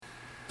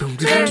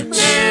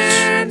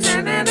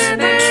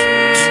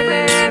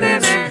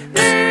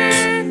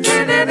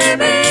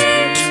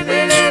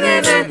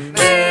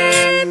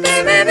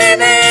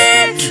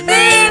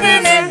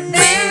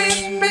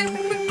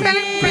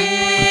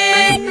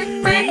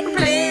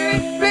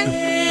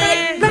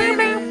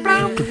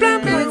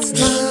It's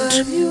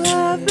time you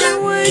have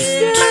been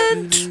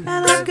wasted,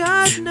 and I've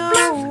got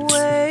no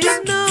way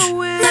of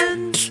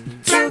knowing.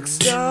 Took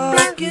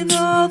stock in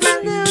all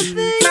the new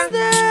things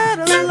that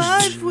a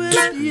life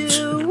with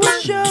you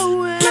was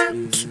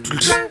showing.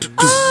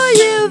 All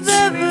you've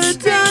ever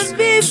done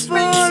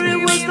before, it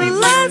was the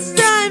last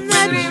time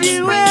that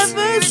you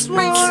ever swore.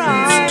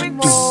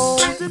 I'm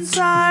old and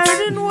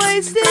tired and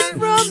wasted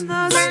from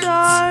the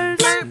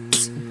start,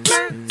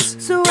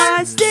 so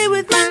I stay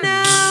with you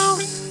now.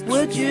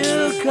 Would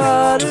you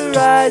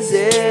cauterize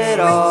it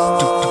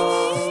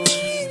all?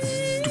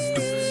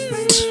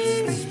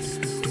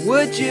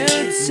 Would you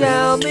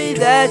tell me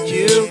that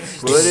you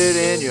put it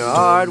in your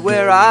heart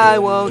where I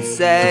won't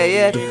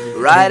say it?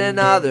 Write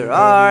another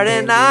art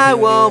and I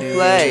won't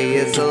play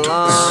it so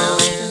long.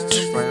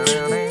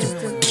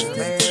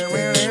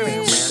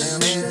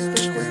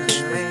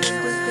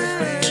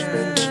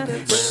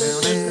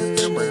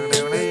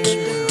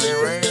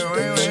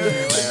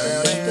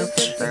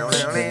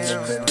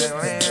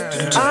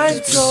 I'm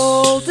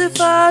told if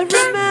I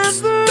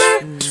remember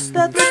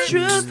that the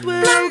truth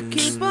will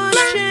keep on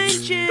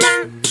changing,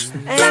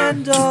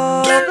 and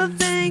all the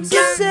things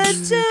you said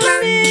to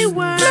me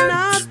were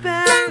not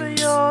bad for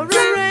your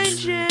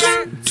arranging.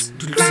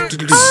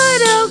 I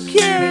don't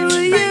care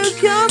where you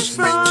come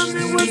from,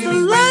 it was the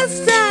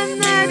last time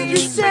that you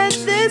said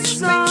this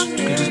song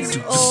is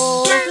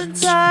old and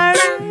tired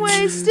and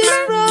wasted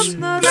from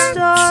the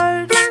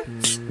start.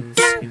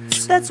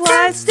 That's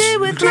why I stay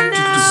with you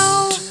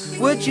now.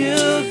 Would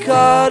you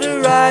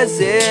cauterize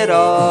it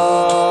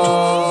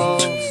all?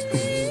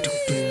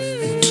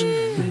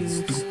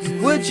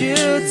 Would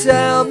you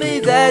tell me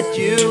that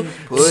you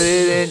put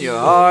it in your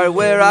heart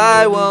where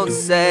I won't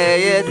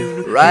say it?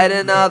 Write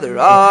another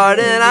art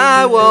and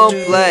I won't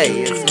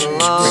play it so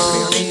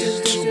long.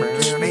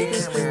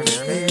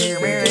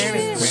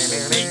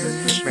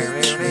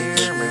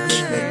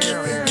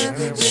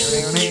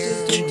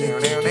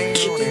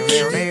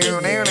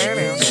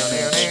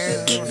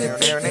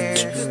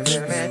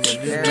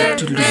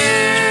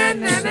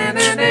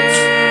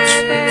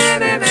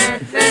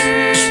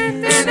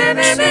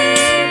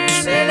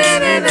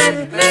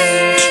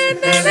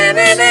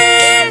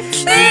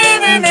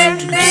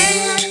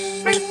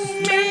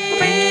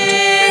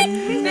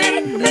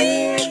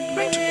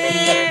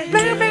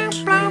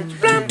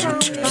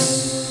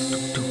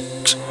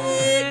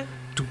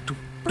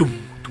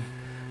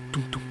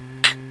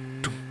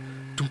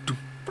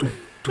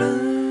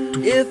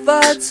 If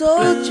I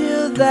told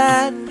you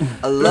that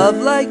a love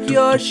like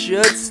yours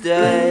should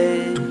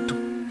stay,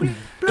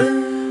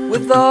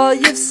 with all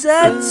you've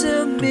said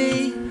to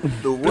me,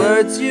 the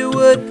words you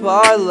would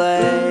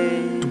parlay.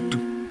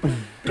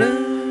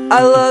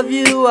 I love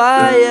you,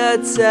 I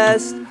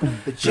attest,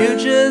 but you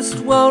just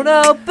won't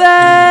obey.